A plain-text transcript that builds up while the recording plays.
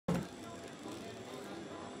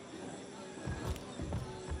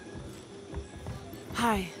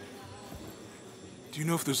Hi. Do you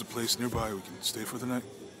know if there's a place nearby we can stay for the night?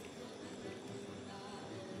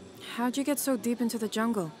 How'd you get so deep into the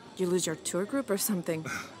jungle? You lose your tour group or something?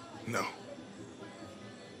 No.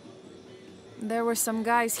 There were some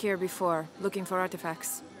guys here before, looking for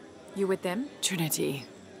artifacts. You with them? Trinity.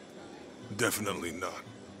 Definitely not.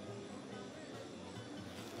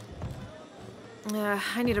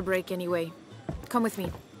 I need a break anyway. Come with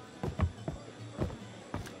me.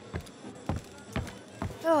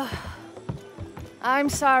 Oh. I'm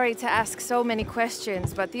sorry to ask so many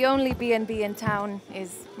questions, but the only B&B in town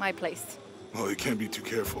is my place. Oh, you can't be too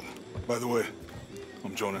careful. By the way,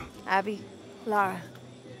 I'm Jonah. Abby, Lara.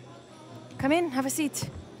 Come in, have a seat.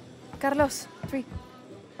 Carlos, 3.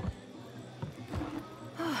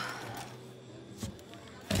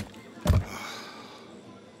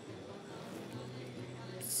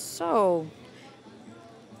 So,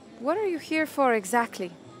 what are you here for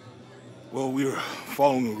exactly? Well, we were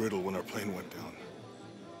following a riddle when our plane went down.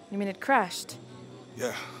 You mean it crashed?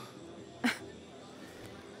 Yeah.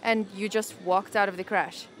 And you just walked out of the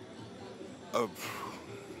crash? Well,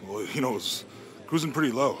 you know, it was cruising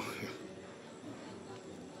pretty low.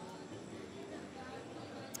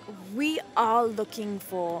 We are looking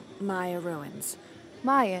for Maya ruins.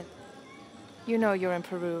 Maya, you know you're in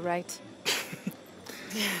Peru, right?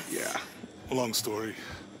 Yes. Yeah. A long story.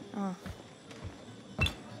 Oh.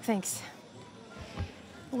 Thanks.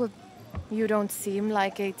 Well, you don't seem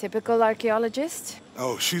like a typical archaeologist.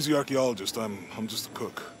 Oh, she's the archaeologist. I'm just a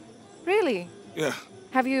cook. Really? Yeah.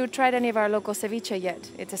 Have you tried any of our local ceviche yet?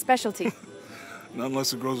 It's a specialty. Not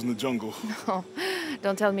unless it grows in the jungle. Oh,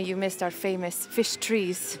 don't tell me you missed our famous fish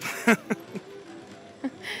trees.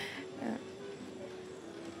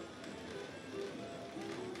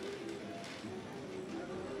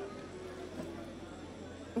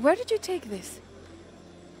 Where did you take this?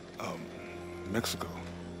 Mexico.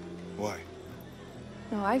 Why?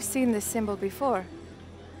 Oh, I've seen this symbol before.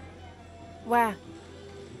 Where?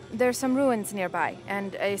 There's some ruins nearby,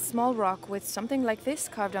 and a small rock with something like this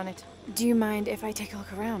carved on it. Do you mind if I take a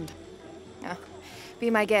look around? Oh, be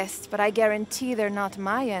my guest, but I guarantee they're not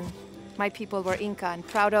Mayan. My people were Inca and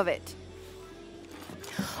proud of it.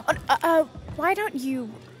 Why don't you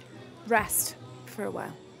rest for a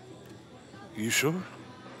while? You sure?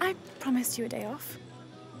 I promised you a day off.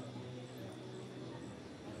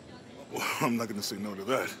 Well, I'm not gonna say no to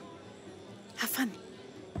that. Have fun.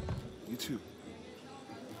 You too.